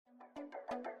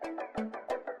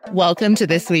Welcome to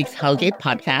this week's Hellgate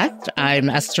podcast. I'm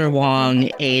Esther Wong,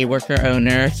 a worker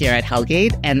owner here at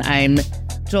Hellgate, and I'm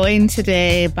joined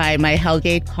today by my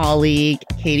Hellgate colleague,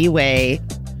 Katie Wei,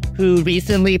 who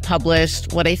recently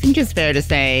published what I think is fair to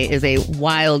say is a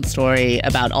wild story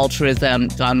about altruism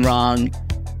gone wrong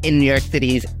in New York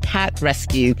City's cat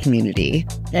rescue community.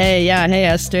 Hey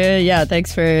Esther. Yeah,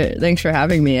 thanks for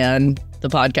having me on the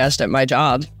podcast at my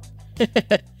job.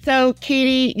 So,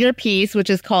 Katie, your piece, which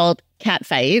is called Cat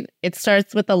Fight, it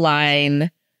starts with the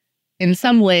line, "In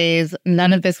some ways,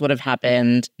 none of this would have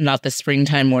happened, not the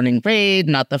springtime morning raid,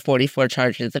 not the 44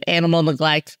 charges of animal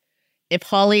neglect, if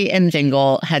Holly and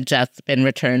Jingle had just been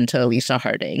returned to Alicia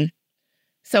Harding."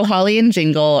 So Holly and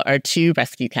Jingle are two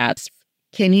rescue cats.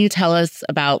 Can you tell us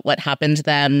about what happened to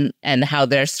them and how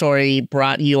their story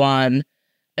brought you on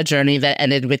a journey that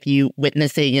ended with you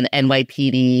witnessing an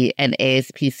NYPD and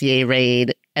ASPCA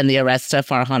raid and the arrest of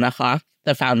Farhana Haq,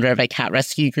 the founder of a cat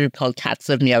rescue group called Cats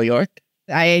of Meow York?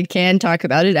 I can talk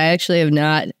about it. I actually have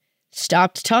not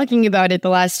stopped talking about it the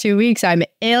last 2 weeks. I'm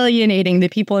alienating the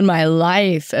people in my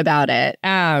life about it.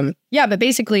 But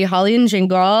basically, Holly and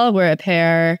Jingle were a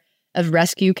pair of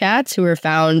rescue cats who were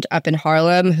found up in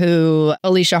Harlem, who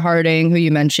Alicia Harding, who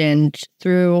you mentioned,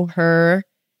 through her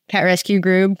cat rescue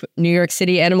group, New York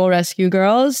City Animal Rescue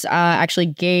Girls, actually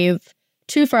gave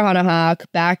to Farhana Haq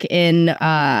back in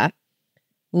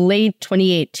late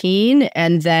 2018,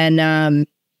 and then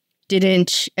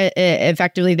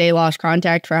effectively they lost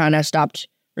contact. Farhana stopped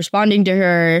responding to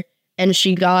her, and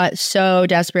she got so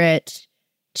desperate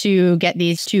to get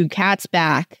these two cats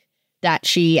back that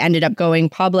she ended up going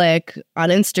public on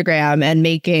Instagram and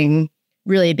making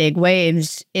really big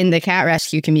waves in the cat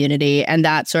rescue community. And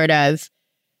that sort of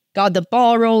got the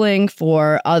ball rolling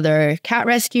for other cat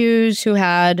rescues who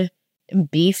had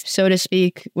beef, so to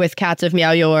speak, with Cats of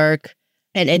Meow York,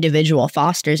 and individual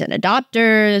fosters and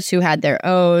adopters who had their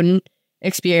own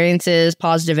experiences,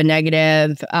 positive and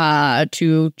negative,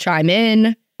 to chime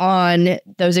in on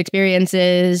those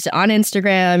experiences on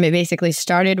Instagram. It basically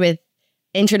started with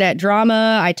internet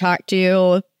drama. I talked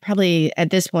to probably at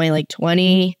this point like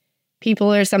 20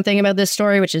 people or something about this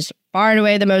story, which is far and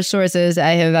away the most sources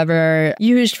I have ever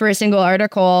used for a single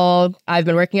article. I've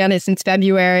been working on it since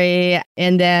February.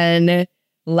 And then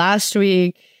last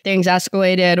week, things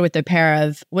escalated with a pair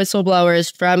of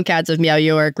whistleblowers from Cats of Meow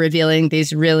York revealing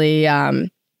these really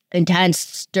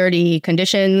intense, dirty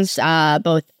conditions,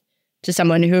 both to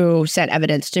someone who sent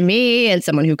evidence to me and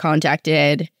someone who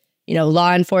contacted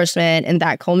law enforcement, and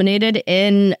that culminated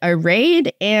in a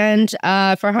raid and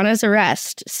Farhana's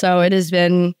arrest. So it has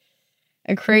been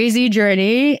a crazy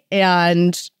journey,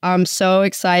 and I'm so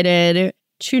excited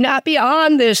to not be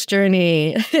on this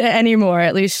journey anymore,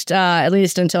 at least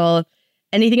until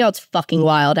anything else fucking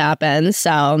wild happens.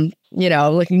 So,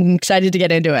 looking excited to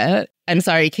get into it. I'm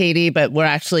sorry, Katie, but we're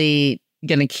actually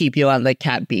going to keep you on the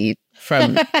cat beat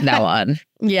from now on.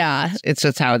 Yeah. It's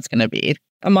just how it's going to be.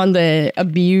 I'm on the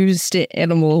abused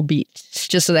animal beat,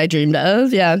 just as I dreamed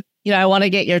of. Yeah. I want to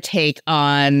get your take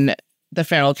on the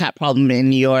feral cat problem in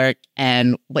New York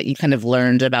and what you kind of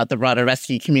learned about the broader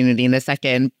rescue community in a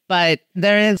second. But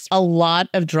there is a lot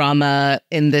of drama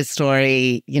in this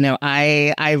story.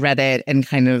 I read it and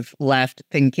kind of left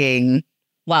thinking,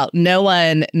 well, no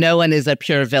one is a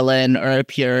pure villain or a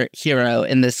pure hero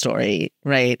in this story,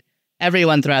 right?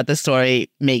 Everyone throughout the story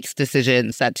makes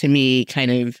decisions that to me kind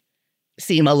of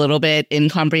seem a little bit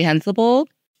incomprehensible.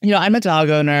 I'm a dog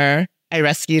owner. I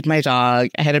rescued my dog.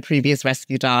 I had a previous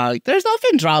rescue dog. There's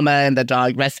often drama in the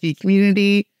dog rescue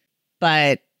community,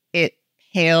 but it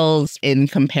pales in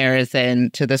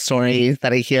comparison to the stories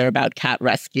that I hear about cat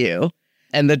rescue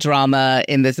and the drama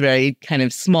in this very kind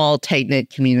of small, tight-knit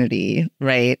community,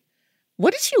 right?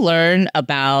 What did you learn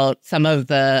about some of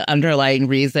the underlying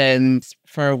reasons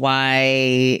for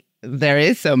why there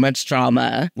is so much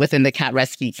drama within the cat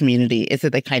rescue community? Is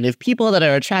it the kind of people that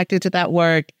are attracted to that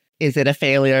work? Is it a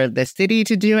failure of the city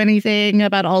to do anything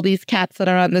about all these cats that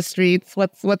are on the streets?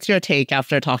 What's your take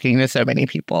after talking to so many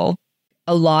people?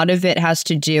 A lot of it has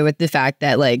to do with the fact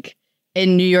that, like,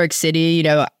 in New York City,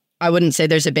 I wouldn't say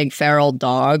there's a big feral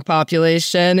dog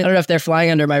population. I don't know if they're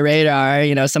flying under my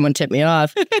radar. Someone tipped me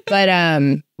off. But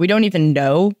we don't even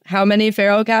know how many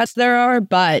feral cats there are.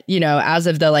 But, as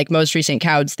of the most recent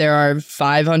counts, there are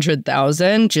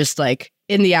 500,000 just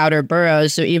in the outer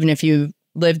boroughs. So even if you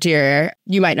lived here,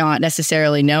 you might not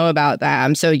necessarily know about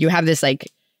them. So you have this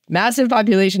massive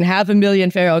population,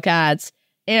 500,000 feral cats,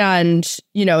 and,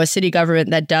 a city government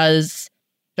that does,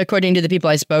 according to the people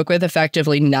I spoke with,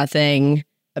 effectively nothing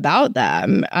about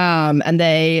them. And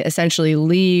they essentially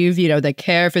leave, the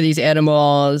care for these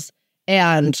animals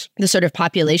and the sort of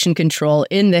population control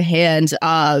in the hands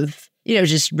of,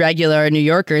 just regular New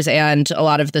Yorkers and a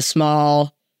lot of the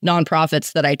small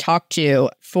nonprofits that I talked to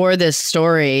for this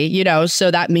story,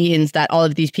 so that means that all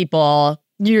of these people,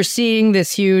 you're seeing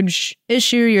this huge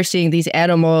issue, you're seeing these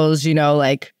animals,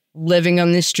 like living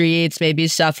on the streets, maybe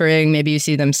suffering, maybe you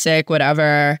see them sick,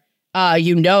 whatever.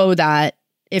 That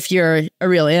if you're a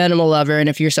real animal lover and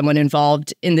if you're someone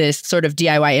involved in this sort of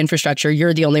DIY infrastructure,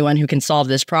 you're the only one who can solve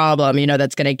this problem,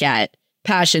 that's going to get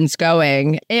passions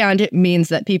going. And it means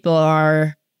that people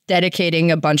are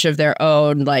dedicating a bunch of their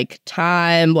own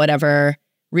time, whatever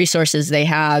resources they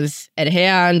have at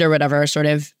hand or whatever sort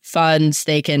of funds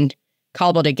they can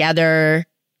cobble together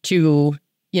to,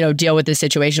 deal with this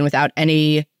situation without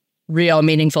any real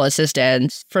meaningful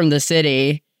assistance from the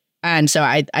city. And so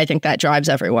I think that drives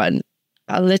everyone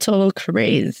a little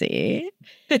crazy.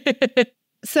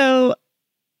 So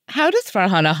how does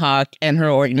Farhana Haq and her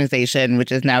organization,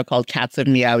 which is now called Cats of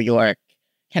Meow York,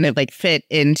 kind of fit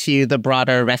into the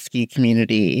broader rescue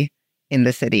community in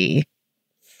the city?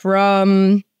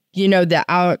 From, the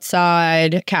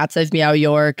outside, Cats of Meow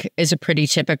York is a pretty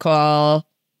typical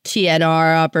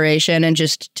TNR operation. And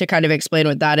just to kind of explain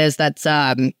what that is, that's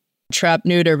trap,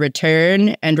 neuter,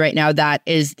 return. And right now that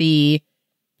is the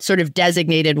sort of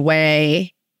designated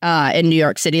way in New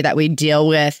York City that we deal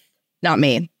with, not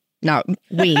me, not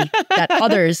we, that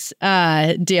others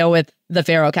deal with the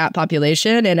feral cat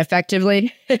population. And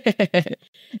effectively,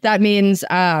 that means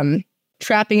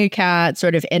trapping a cat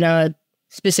sort of in a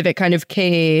specific kind of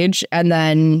cage and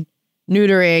then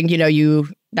neutering,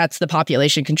 that's the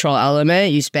population control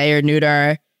element. You spay or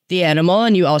neuter the animal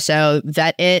and you also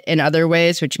vet it in other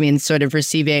ways, which means sort of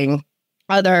receiving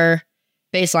other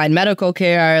baseline medical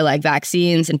care, like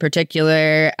vaccines in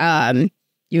particular.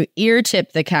 You ear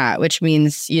tip the cat, which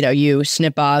means, you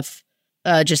snip off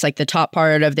just the top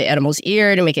part of the animal's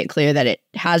ear to make it clear that it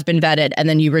has been vetted. And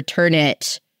then you return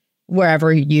it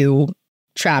wherever you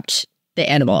trapped the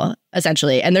animal,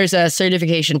 essentially. And there's a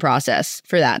certification process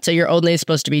for that. So you're only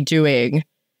supposed to be doing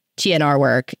TNR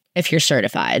work if you're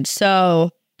certified.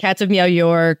 So Cats of Meow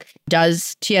York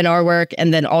does TNR work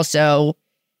and then also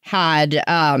had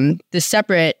the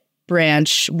separate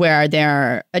branch where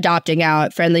they're adopting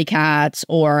out friendly cats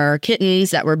or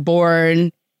kittens that were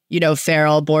born,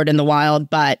 feral, born in the wild,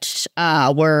 but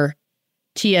were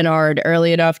TNR'd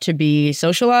early enough to be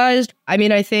socialized. I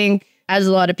mean, I think as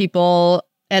a lot of people,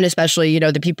 and especially,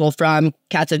 the people from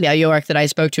Cats of Meow York that I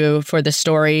spoke to for the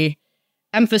story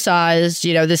emphasized,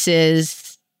 this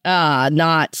is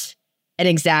not an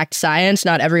exact science.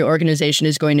 Not every organization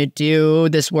is going to do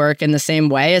this work in the same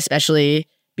way, especially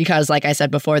because, like I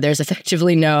said before, there's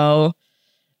effectively no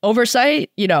oversight,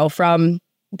 from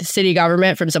the city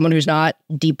government, from someone who's not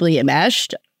deeply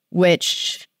enmeshed,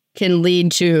 which can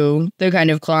lead to the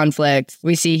kind of conflict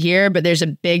we see here. But there's a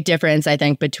big difference, I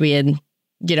think, between,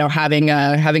 having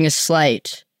a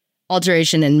slight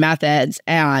alteration in methods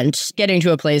and getting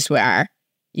to a place where,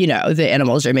 the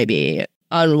animals are maybe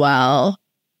unwell.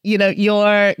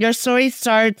 Your story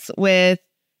starts with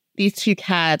these two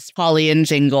cats, Polly and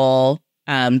Jingle,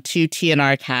 two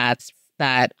TNR cats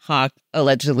that Haq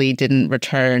allegedly didn't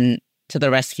return to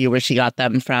the rescue where she got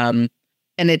them from.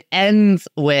 And it ends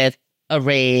with a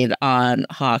raid on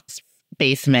Haq's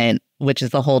basement, which is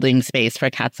the holding space for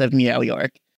Cats of Meow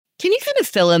York. Can you kind of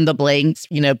fill in the blanks,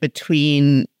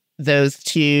 between those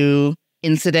two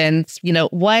incidents?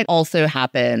 What also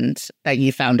happened that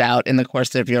you found out in the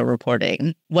course of your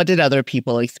reporting? What did other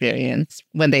people experience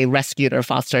when they rescued or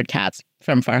fostered cats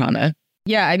from Farhana?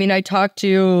 Yeah, I mean, I talked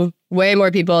to way more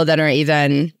people than are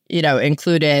even,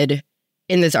 included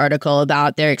in this article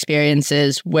about their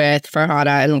experiences with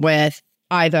Farhana and with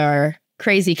either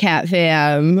Crazy Cat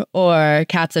Fam or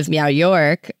Cats of Meow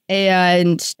York,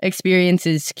 and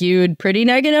experiences skewed pretty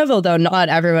negative, although not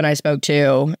everyone I spoke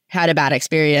to had a bad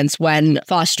experience when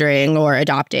fostering or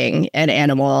adopting an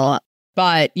animal.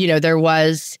 But, there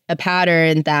was a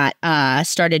pattern that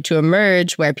started to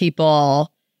emerge where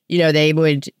people, they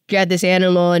would get this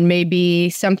animal and maybe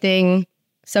something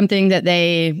that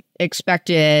they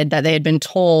expected, that they had been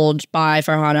told by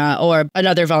Farhana or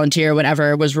another volunteer,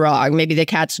 whatever, was wrong. Maybe the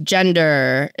cat's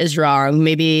gender is wrong.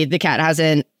 Maybe the cat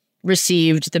hasn't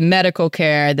received the medical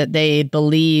care that they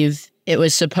believe it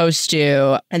was supposed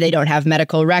to, and they don't have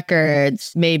medical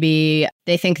records. Maybe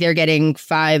they think they're getting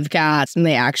 5 cats and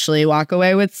they actually walk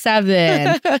away with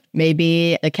 7.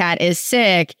 Maybe the cat is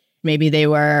sick. Maybe they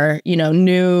were,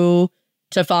 new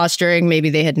to fostering. Maybe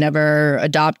they had never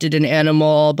adopted an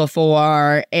animal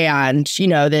before. And,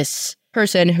 this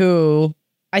person who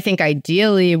I think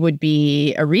ideally would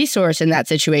be a resource in that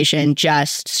situation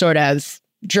just sort of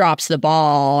drops the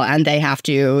ball and they have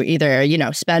to either,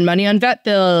 spend money on vet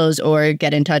bills or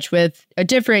get in touch with a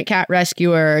different cat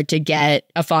rescuer to get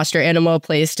a foster animal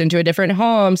placed into a different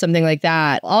home, something like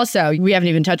that. Also, we haven't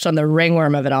even touched on the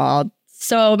ringworm of it all.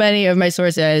 So many of my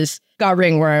sources got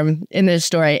ringworm in this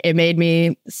story. It made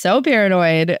me so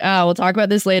paranoid. We'll talk about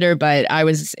this later, but I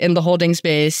was in the holding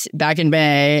space back in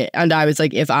May and I was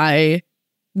like, if I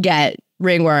get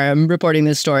ringworm reporting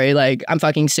this story, like I'm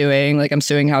fucking suing, like I'm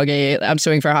suing Hellgate, I'm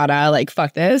suing Farhana, like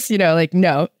fuck this, like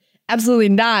no, absolutely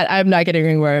not. I'm not getting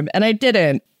ringworm. And I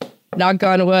didn't. Knock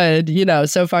on wood,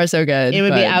 so far so good. It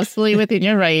would be absolutely within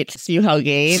your right to sue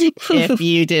Hellgate if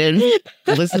you didn't.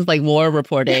 This is like war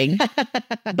reporting.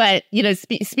 But,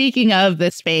 speaking of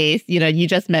the space, you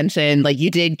just mentioned like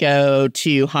you did go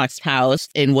to Hawk's house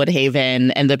in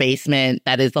Woodhaven and the basement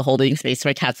that is the holding space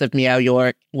for Cats of Meow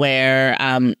York, where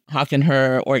Hawk and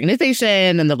her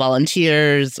organization and the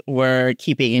volunteers were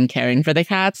keeping and caring for the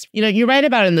cats. You write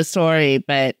about it in the story,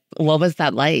 but what was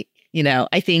that like?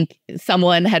 I think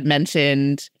someone had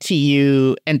mentioned to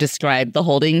you and described the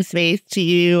holding space to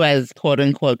you as quote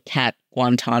unquote cat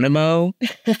Guantanamo.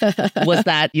 Was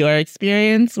that your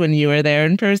experience when you were there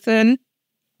in person?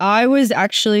 I was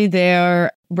actually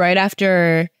there right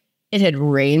after it had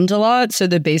rained a lot. So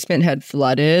the basement had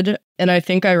flooded. And I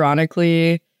think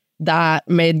ironically, that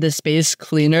made the space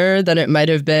cleaner than it might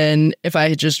have been if I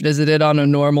had just visited on a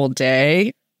normal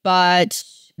day. But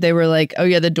they were like, oh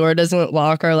yeah, the door doesn't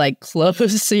lock or like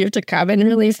close, so you have to come in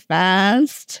really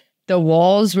fast. The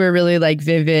walls were really like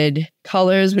vivid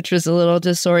colors, which was a little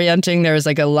disorienting. There was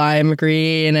like a lime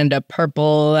green and a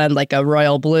purple and like a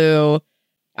royal blue.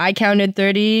 I counted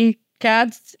 30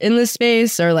 cats in the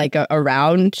space, or like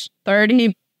around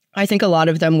 30. I think a lot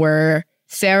of them were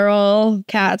feral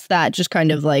cats that just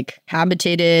kind of like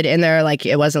habitated in there. Like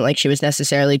it wasn't like she was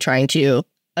necessarily trying to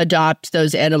adopt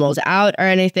those animals out or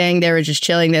anything. They were just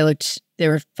chilling. They were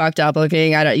fucked up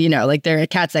looking. Like they're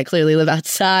cats that clearly live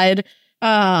outside.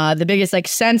 The biggest like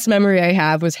sense memory I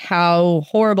have was how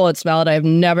horrible it smelled. I've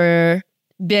never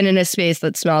been in a space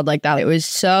that smelled like that. It was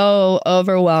so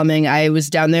overwhelming. I was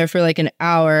down there for like an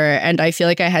hour and I feel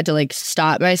like I had to like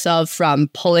stop myself from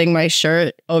pulling my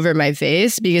shirt over my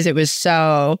face because it was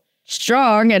so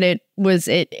strong, and it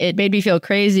made me feel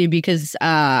crazy because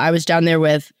I was down there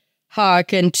with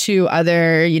Hawk and 2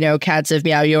 other, Cats of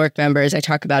Meow York members. I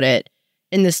talk about it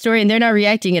in the story and they're not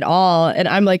reacting at all. And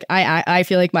I'm like, I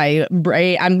feel like my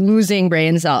brain, I'm losing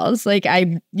brain cells. Like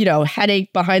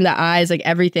headache behind the eyes, like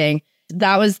everything.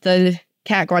 That was the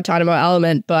cat Guantanamo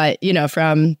element. But,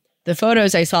 from the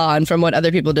photos I saw and from what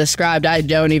other people described, I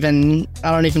don't even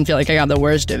feel like I got the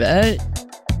worst of it.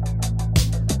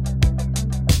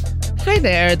 Hi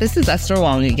there, this is Esther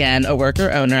Wong again, a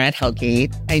worker owner at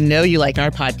Hellgate. I know you like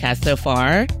our podcast so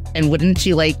far, and wouldn't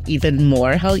you like even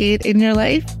more Hellgate in your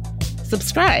life?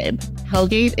 Subscribe.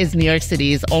 Hellgate is New York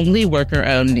City's only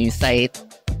worker-owned news site.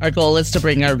 Our goal is to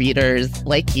bring our readers,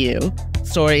 like you,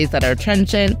 stories that are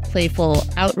trenchant, playful,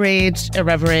 outraged,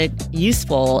 irreverent,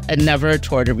 useful, and never a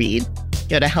chore to read.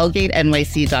 Go to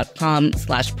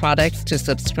hellgatenyc.com/products to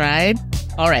subscribe.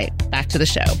 All right, back to the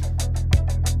show.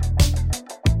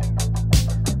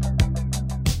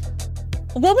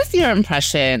 What was your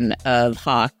impression of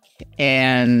Hawk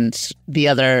and the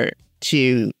other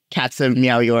 2 Cats of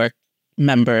Meow York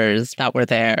members that were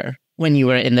there when you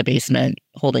were in the basement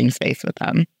holding space with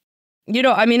them?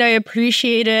 I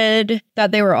appreciated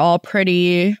that they were all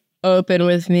pretty open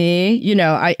with me.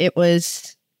 It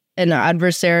was an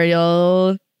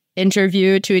adversarial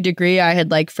interview to a degree. I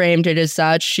had like framed it as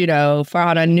such.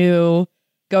 Farhana knew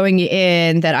going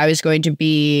in that I was going to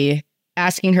be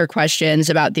asking her questions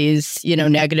about these,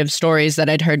 negative stories that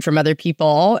I'd heard from other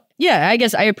people. Yeah, I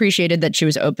guess I appreciated that she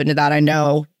was open to that. I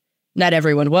know not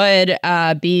everyone would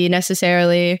be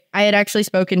necessarily. I had actually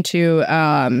spoken to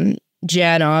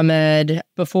Jan Ahmed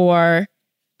before.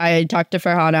 I had talked to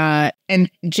Farhana.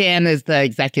 And Jan is the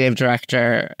executive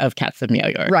director of Cats of Meow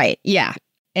York. Right, yeah.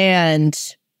 And,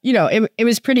 it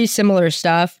was pretty similar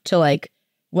stuff to like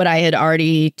what I had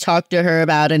already talked to her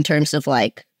about in terms of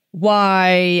like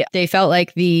why they felt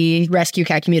like the rescue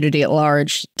cat community at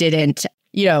large didn't,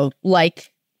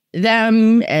 like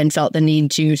them and felt the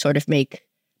need to sort of make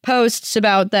posts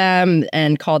about them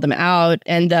and call them out.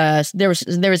 And there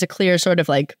was a clear sort of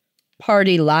like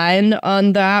party line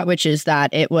on that, which is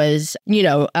that it was,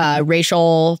 a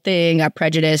racial thing, a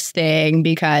prejudice thing,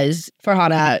 because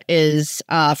Farhana is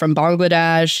from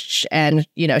Bangladesh and,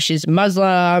 she's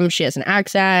Muslim, she has an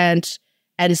accent.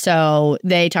 And so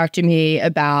they talked to me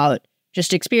about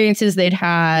just experiences they'd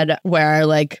had where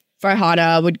like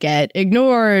Farhana would get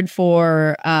ignored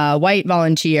for a white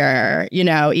volunteer, you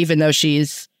know, even though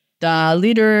she's the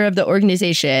leader of the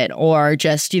organization, or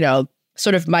just, you know,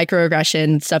 sort of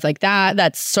microaggression, stuff like that.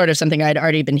 That's sort of something I'd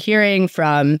already been hearing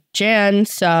from Jan.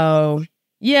 So,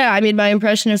 yeah, I mean, my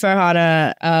impression of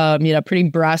Farhana, you know, pretty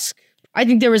brusque. I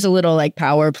think there was a little like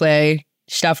power play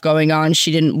stuff going on.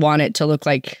 She didn't want it to look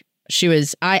like she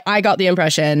was, I got the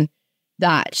impression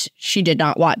that she did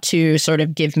not want to sort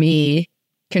of give me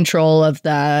control of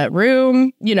the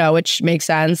room, you know, which makes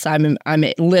sense. I'm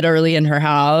literally in her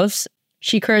house.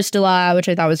 She cursed a lot, which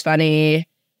I thought was funny.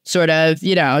 Sort of,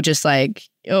 you know, just like,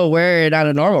 oh, we're not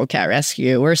a normal cat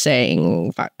rescue. We're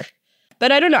saying fuck.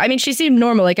 But I don't know. I mean, she seemed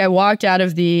normal. Like I walked out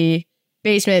of the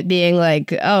basement being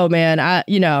like, oh man,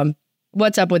 you know,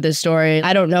 what's up with this story?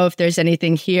 I don't know if there's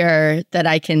anything here that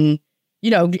I can, you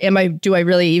know, do I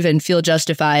really even feel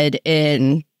justified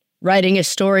in writing a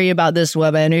story about this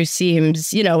woman who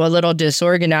seems, you know, a little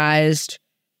disorganized,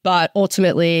 but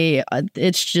ultimately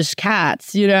it's just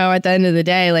cats, you know, at the end of the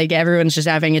day, like everyone's just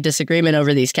having a disagreement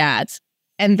over these cats.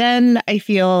 And then I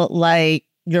feel like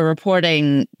your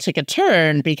reporting took a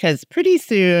turn because pretty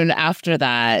soon after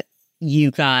that, you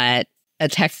got a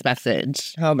text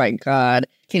message. Oh my God.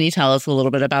 Can you tell us a little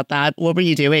bit about that? What were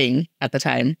you doing at the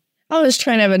time? I was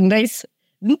trying to have a nice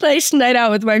night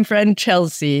out with my friend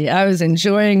Chelsea. I was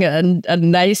enjoying a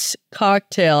nice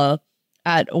cocktail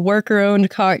at worker-owned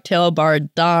cocktail bar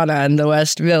Donna in the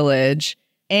West Village.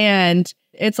 And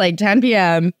it's like 10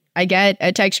 p.m. I get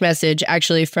a text message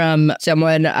actually from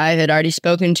someone I had already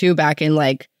spoken to back in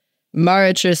like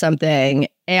March or something.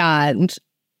 And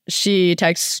she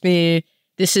texts me,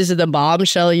 "This is the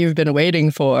bombshell you've been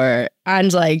waiting for."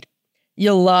 And like,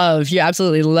 you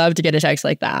absolutely love to get a text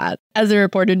like that. As a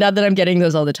reporter, not that I'm getting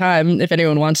those all the time. If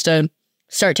anyone wants to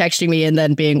start texting me and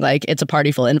then being like, it's a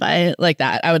party full invite like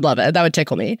that, I would love it. That would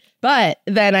tickle me. But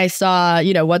then I saw,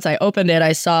 you know, once I opened it,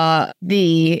 I saw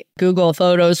the Google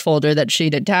Photos folder that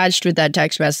she'd attached with that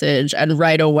text message. And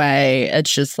right away,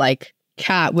 it's just like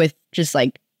cat with just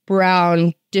like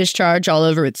brown discharge all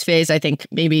over its face. I think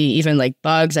maybe even like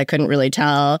bugs. I couldn't really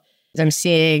tell. I'm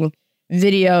seeing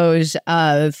videos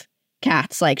of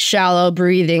cats like shallow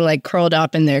breathing, like curled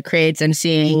up in their crates. I'm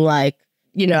seeing like,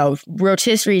 you know,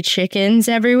 rotisserie chickens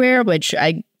everywhere, which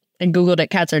I Googled it.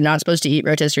 Cats are not supposed to eat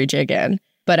rotisserie chicken,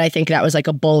 but I think that was like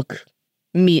a bulk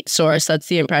meat source. That's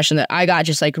the impression that I got.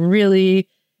 Just like really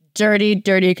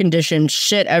dirty conditions,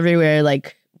 shit everywhere,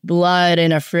 like blood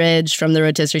in a fridge from the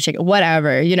rotisserie chicken,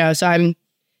 whatever, you know. So I'm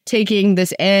taking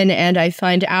this in and I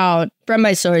find out from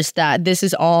my source that this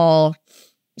is all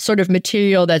sort of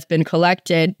material that's been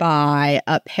collected by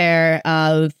a pair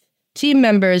of team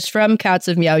members from Cats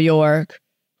of Meow York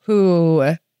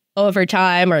who over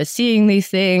time are seeing these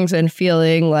things and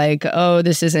feeling like, oh,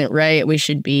 this isn't right. We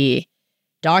should be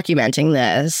documenting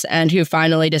this. And who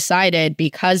finally decided,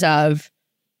 because of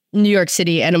New York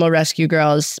City Animal Rescue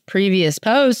Girls' previous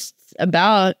posts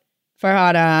about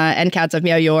Farhana and Cats of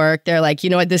Meow York, they're like, you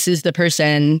know what, this is the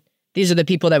person. These are the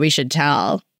people that we should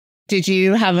tell. Did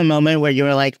you have a moment where you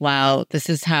were like, wow, this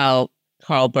is how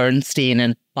Carl Bernstein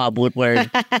and Bob Woodward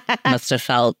must have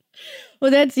felt? Well,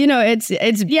 that's, you know, it's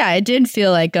yeah, it did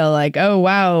feel like oh,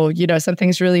 wow, you know,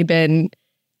 something's really been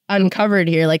uncovered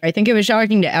here. Like, I think it was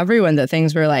shocking to everyone that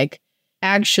things were like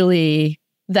actually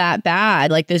that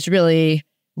bad. Like, this really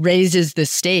raises the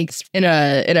stakes in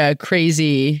a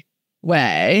crazy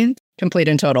way. Complete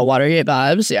and total Watergate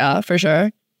vibes. Yeah, for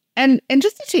sure. And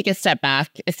just to take a step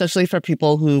back, especially for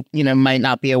people who, you know, might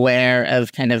not be aware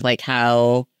of kind of like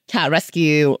how cat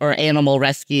rescue or animal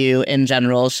rescue in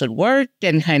general should work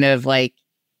and kind of like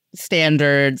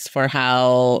standards for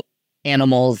how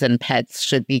animals and pets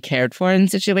should be cared for in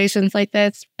situations like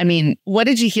this. I mean, what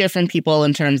did you hear from people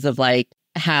in terms of like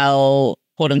how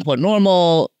quote unquote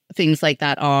normal things like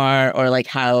that are, or like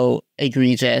how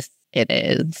egregious it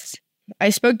is? I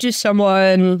spoke to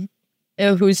someone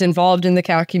who's involved in the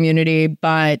cat community,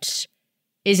 but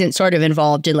isn't sort of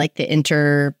involved in like the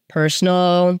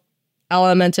interpersonal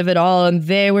element of it all. And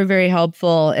they were very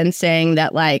helpful in saying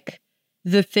that like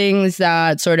the things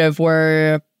that sort of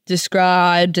were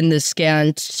described in the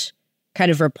scant kind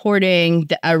of reporting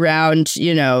around,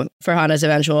 you know, Farhana's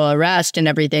eventual arrest and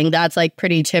everything, that's like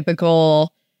pretty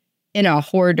typical in a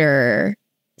hoarder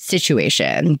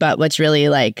situation. But what's really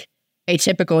like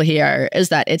atypical here is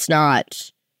that it's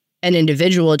not an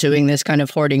individual doing this kind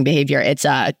of hoarding behavior. It's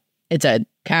a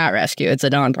cat rescue. It's a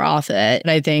nonprofit.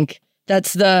 And I think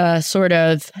that's the sort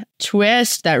of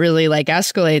twist that really like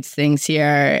escalates things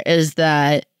here, is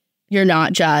that you're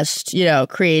not just, you know,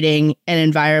 creating an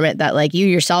environment that like you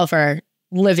yourself are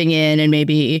living in and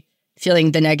maybe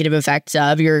feeling the negative effects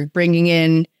of. You're bringing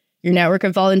in your network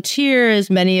of volunteers,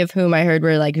 many of whom I heard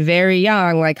were like very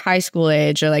young, like high school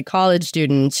age or like college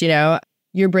students,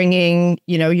 you're bringing,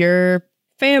 your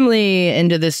family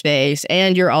into the space,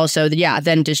 and you're also,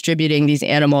 then distributing these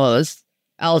animals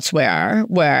elsewhere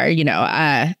where,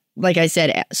 like I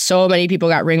said, so many people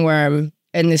got ringworm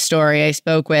in this story. I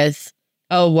spoke with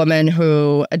a woman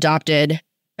who adopted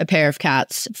a pair of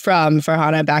cats from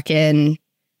Farhana back in,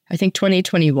 I think,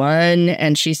 2021.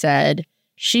 And she said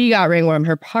she got ringworm.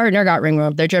 Her partner got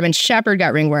ringworm. Their German Shepherd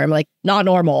got ringworm. Like, not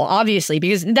normal, obviously,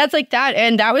 because that's like that.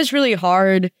 And that was really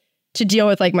hard to deal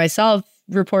with, like myself,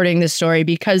 reporting this story,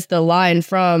 because the line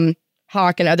from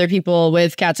Hawk and other people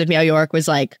with Cats of Meow York was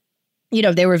like,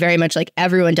 they were very much like,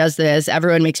 everyone does this.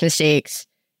 Everyone makes mistakes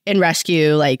in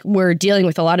rescue. Like, we're dealing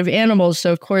with a lot of animals.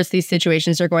 So, of course, these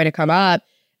situations are going to come up.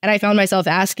 And I found myself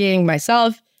asking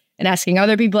myself and asking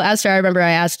other people. Esther, I remember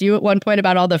I asked you at one point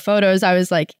about all the photos. I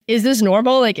was like, is this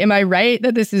normal? Like, am I right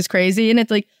that this is crazy? And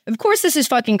it's like, of course this is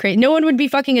fucking crazy. No one would be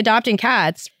fucking adopting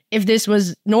cats if this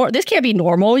was this can't be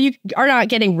normal. You are not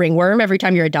getting ringworm every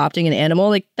time you're adopting an animal.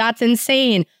 Like, that's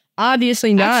insane.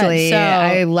 Obviously not. Actually, so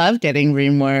I love getting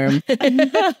ringworm.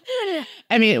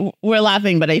 I mean, we're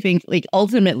laughing, but I think, like,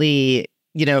 ultimately,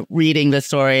 reading the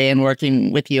story and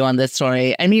working with you on this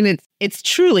story, I mean, it's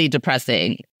truly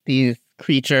depressing. These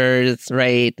creatures,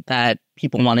 right, that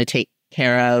people want to take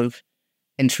care of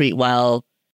and treat well.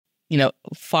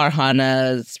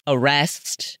 Farhana's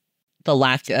arrest, the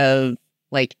lack of,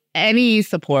 like, any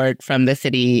support from the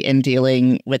city in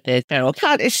dealing with this feral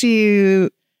cat issue,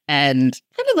 and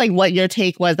kind of like what your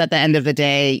take was at the end of the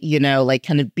day, like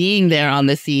kind of being there on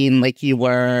the scene like you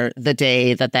were the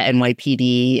day that the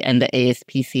NYPD and the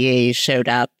ASPCA showed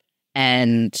up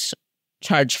and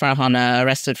charged Farhana,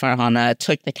 arrested Farhana,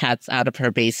 took the cats out of her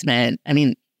basement. I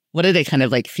mean, what did it kind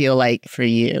of like feel like for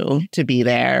you to be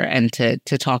there and to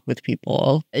talk with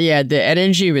people? Yeah, the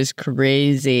energy was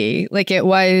crazy. Like, it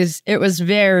was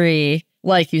very,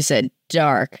 like you said,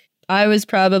 dark. I was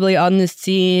probably on the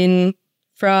scene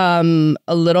from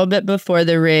a little bit before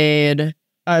the raid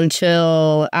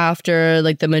until after,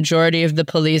 like, the majority of the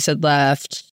police had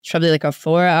left. It's probably like a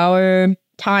 4-hour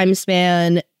time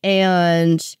span.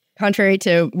 And contrary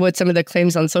to what some of the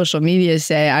claims on social media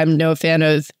say, I'm no fan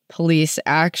of police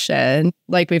action.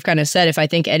 Like we've kind of said, if I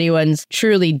think anyone's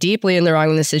truly deeply in the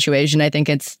wrong in this situation, I think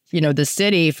it's, the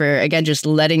city for, again, just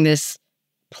letting this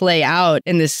play out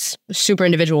in this super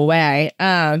individual way.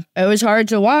 It was hard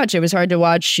to watch. It was hard to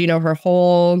watch, her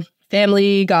whole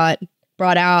family got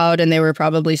brought out and they were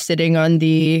probably sitting on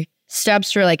the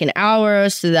steps for like an hour.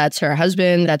 So that's her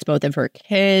husband. That's both of her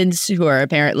kids, who are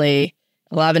apparently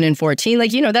 11 and 14.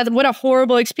 Like, that's what a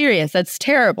horrible experience. That's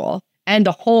terrible. And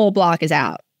the whole block is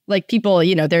out. Like, people,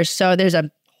 there's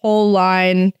a whole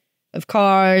line of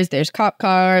cars, there's cop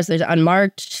cars, there's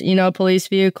unmarked, police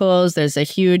vehicles, there's a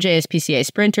huge ASPCA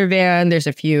Sprinter van, there's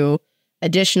a few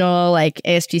additional, like,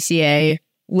 ASPCA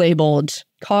labeled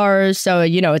cars. So,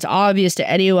 it's obvious to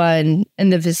anyone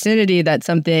in the vicinity that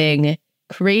something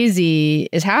crazy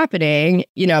is happening.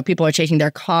 People are taking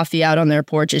their coffee out on their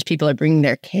porches, people are bringing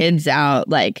their kids out,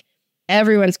 like,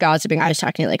 everyone's gossiping. I was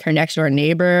talking to, like, her next door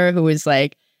neighbor who was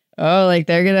like, oh, like,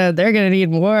 they're gonna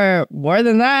need more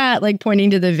than that, like,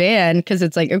 pointing to the van, because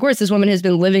it's like, of course, this woman has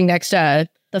been living next to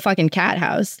the fucking cat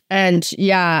house. And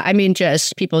yeah, I mean,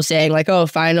 just people saying like, oh,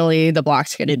 finally the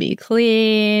block's gonna be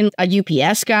clean. A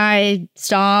UPS guy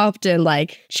stopped and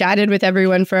like chatted with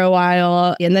everyone for a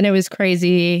while, and then it was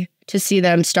crazy to see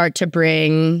them start to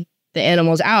bring the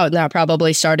animals out. And that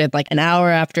probably started like an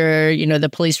hour after, the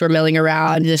police were milling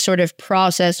around. The sort of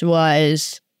process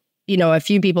was, a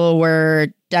few people were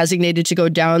designated to go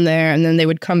down there, and then they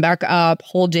would come back up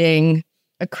holding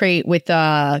a crate with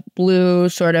a blue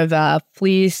sort of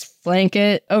fleece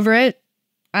blanket over it,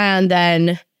 and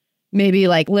then maybe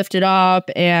like lift it up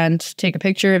and take a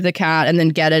picture of the cat and then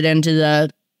get it into the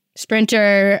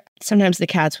Sprinter. Sometimes the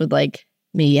cats would like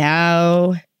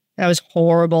meow. That was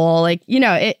horrible. Like,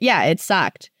 it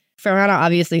sucked. Farhana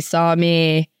obviously saw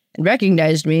me and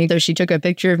recognized me, so she took a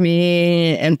picture of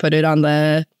me and put it on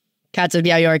the Cats of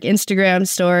Meow York Instagram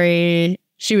story.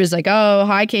 She was like, oh,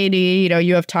 hi, Katie.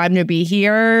 You have time to be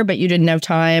here, but you didn't have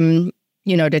time,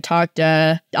 to talk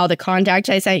to all the contacts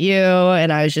I sent you.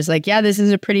 And I was just like, yeah, this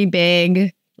is a pretty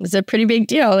big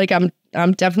deal. Like,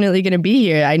 I'm definitely going to be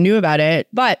here. I knew about it,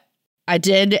 but I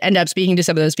did end up speaking to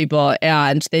some of those people,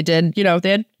 and they did, they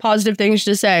had positive things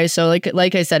to say. So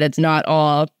like I said, it's not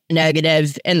all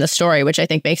negative in the story, which I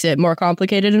think makes it more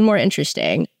complicated and more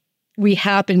interesting. We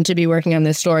happened to be working on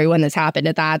this story when this happened,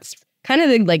 and that's kind of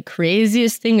the like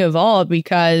craziest thing of all,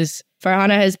 because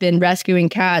Farhana has been rescuing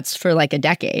cats for like a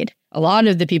decade. A lot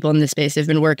of the people in this space have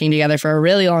been working together for a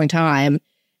really long time.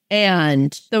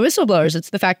 And the whistleblowers, it's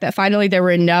the fact that finally there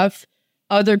were enough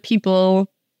other people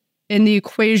in the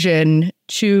equation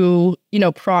to, you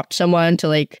know, prompt someone to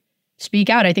like speak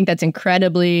out. I think that's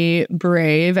incredibly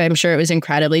brave. I'm sure it was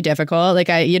incredibly difficult. Like,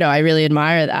 I really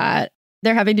admire that.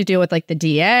 They're having to deal with like the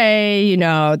DA, you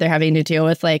know, they're having to deal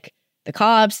with like the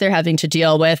cops. They're having to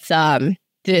deal with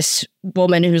this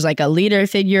woman who's like a leader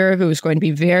figure who's going to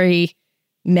be very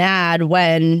mad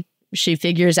when she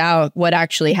figures out what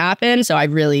actually happened. So I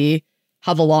really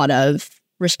have a lot of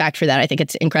respect for that. I think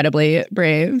it's incredibly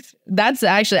brave. That's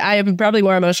actually, I am probably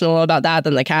more emotional about that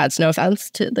than the cats. No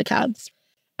offense to the cats.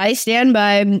 I stand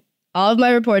by all of my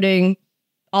reporting.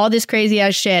 All this crazy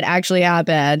ass shit actually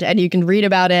happened. And you can read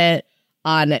about it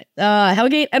on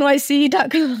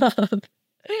HellgateNYC.com.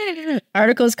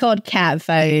 Article's called Cat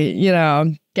Fight. You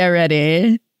know, get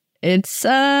ready. It's,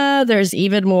 there's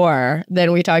even more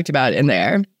than we talked about in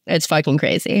there. It's fucking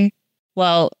crazy.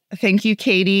 Well, thank you,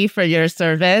 Katie, for your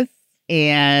service.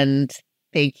 And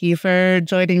thank you for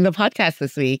joining the podcast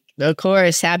this week. Of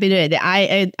course. Happy to.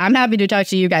 I'm happy to talk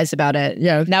to you guys about it.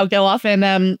 Yeah. Now go off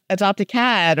and adopt a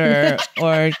cat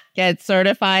or get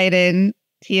certified in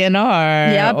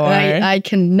TNR. Yep. I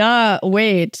cannot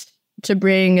wait to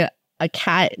bring a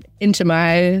cat into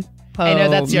my home. I know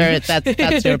that's your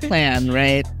plan,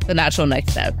 right? The natural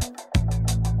next step.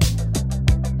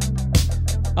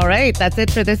 All right, that's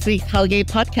it for this week's Hellgate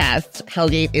podcast.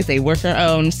 Hellgate is a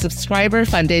worker-owned,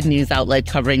 subscriber-funded news outlet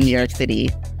covering New York City.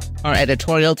 Our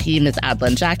editorial team is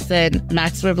Adlin Jackson,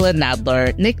 Max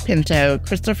Rivlin-Nadler, Nick Pinto,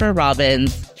 Christopher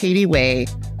Robbins, Katie Wei,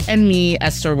 and me,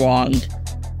 Esther Wong.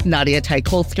 Nadia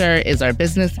Teikolsker is our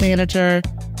business manager.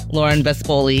 Lauren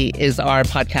Vespoli is our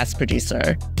podcast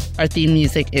producer. Our theme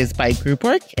music is by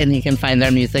Groupwork, and you can find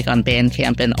their music on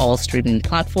Bandcamp and all streaming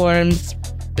platforms.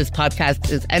 This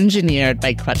podcast is engineered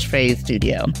by Crutchphrase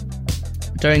Studio.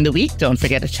 During the week, don't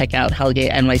forget to check out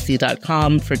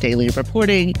HellgateNYC.com for daily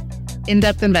reporting,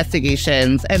 in-depth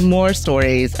investigations, and more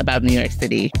stories about New York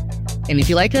City. And if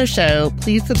you like our show,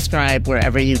 please subscribe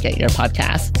wherever you get your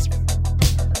podcasts.